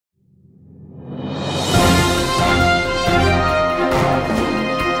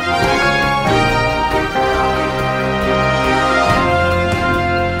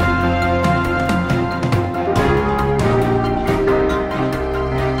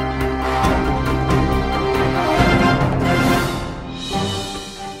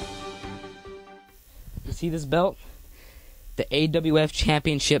this belt? The AWF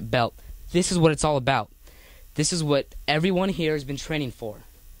Championship belt. This is what it's all about. This is what everyone here has been training for.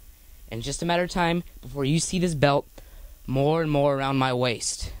 And just a matter of time before you see this belt more and more around my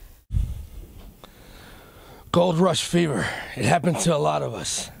waist. Gold rush fever. It happens to a lot of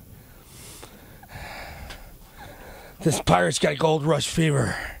us. This pirate's got gold rush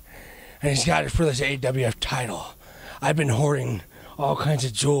fever, and he's got it for this AWF title. I've been hoarding all kinds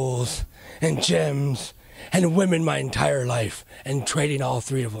of jewels and gems and women my entire life and trading all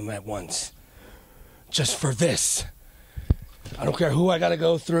three of them at once. Just for this. I don't care who I gotta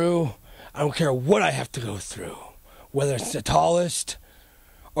go through. I don't care what I have to go through. Whether it's the tallest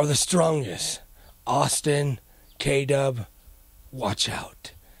or the strongest. Austin, K-Dub, watch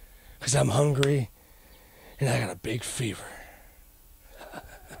out. Because I'm hungry and I got a big fever.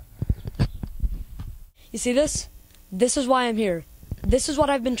 You see this? This is why I'm here. This is what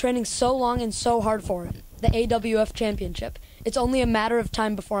I've been training so long and so hard for. The AWF Championship. It's only a matter of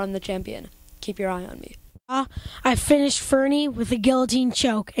time before I'm the champion. Keep your eye on me. I finished Fernie with a guillotine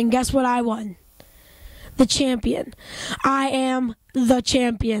choke, and guess what I won? The champion. I am the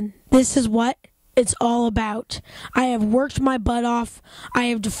champion. This is what it's all about. I have worked my butt off. I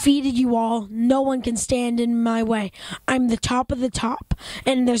have defeated you all. No one can stand in my way. I'm the top of the top,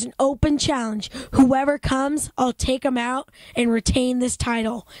 and there's an open challenge. Whoever comes, I'll take them out and retain this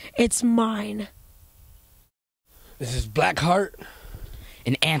title. It's mine. This is Blackheart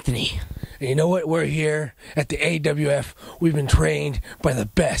And Anthony. and you know what? We're here at the AWF. We've been trained by the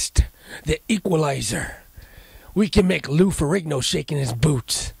best, the Equalizer. We can make Lou Ferrigno shake in his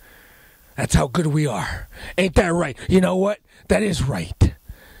boots. That's how good we are. Ain't that right? You know what? That is right.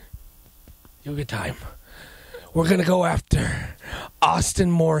 You get time. We're going to go after Austin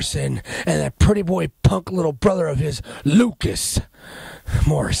Morrison and that pretty boy punk little brother of his, Lucas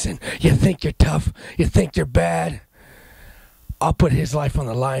Morrison. You think you're tough? You think you're bad? I'll put his life on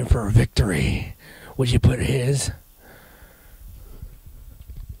the line for a victory. Would you put his?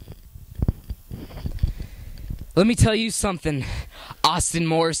 Let me tell you something, Austin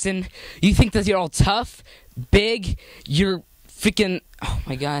Morrison. You think that you're all tough, big, you're freaking... Oh,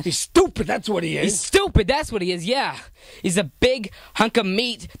 my gosh. He's stupid, that's what he is. He's stupid, that's what he is, yeah. He's a big hunk of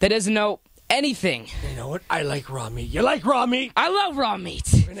meat that doesn't know anything. You know what? I like raw meat. You like raw meat? I love raw meat.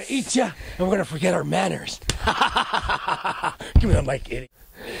 We're going to eat you, and we're going to forget our manners. Give me the mic, idiot.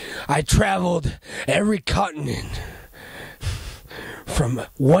 I traveled every continent, from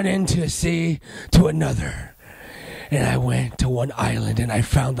one end to the sea to another. And I went to one island, and I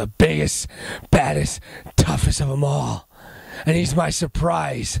found the biggest, baddest, toughest of them all. And he's my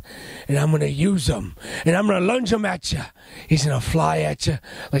surprise. And I'm going to use him. And I'm going to lunge him at you. He's going to fly at you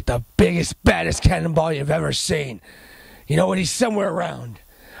like the biggest, baddest cannonball you've ever seen. You know what? He's somewhere around.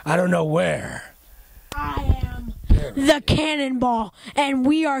 I don't know where. I am the cannonball, and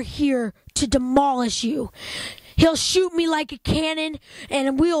we are here to demolish you. He'll shoot me like a cannon,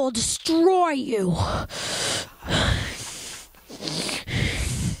 and we'll destroy you.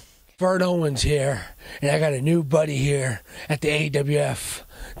 Vern Owens here, and I got a new buddy here at the AWF.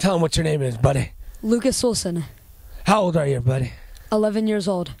 Tell him what your name is, buddy. Lucas Wilson, How old are you, buddy? 11 years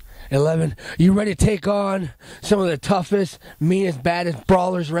old. 11. You ready to take on some of the toughest, meanest, baddest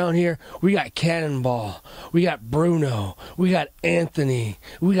brawlers around here? We got Cannonball. We got Bruno. We got Anthony.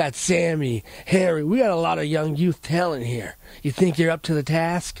 We got Sammy, Harry. We got a lot of young youth talent here. You think you're up to the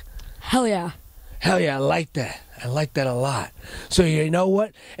task? Hell yeah. Hell yeah, I like that. I like that a lot. So you know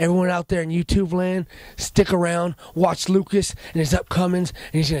what? Everyone out there in YouTube land, stick around, watch Lucas and his upcomings,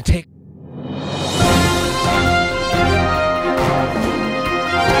 and he's going to take...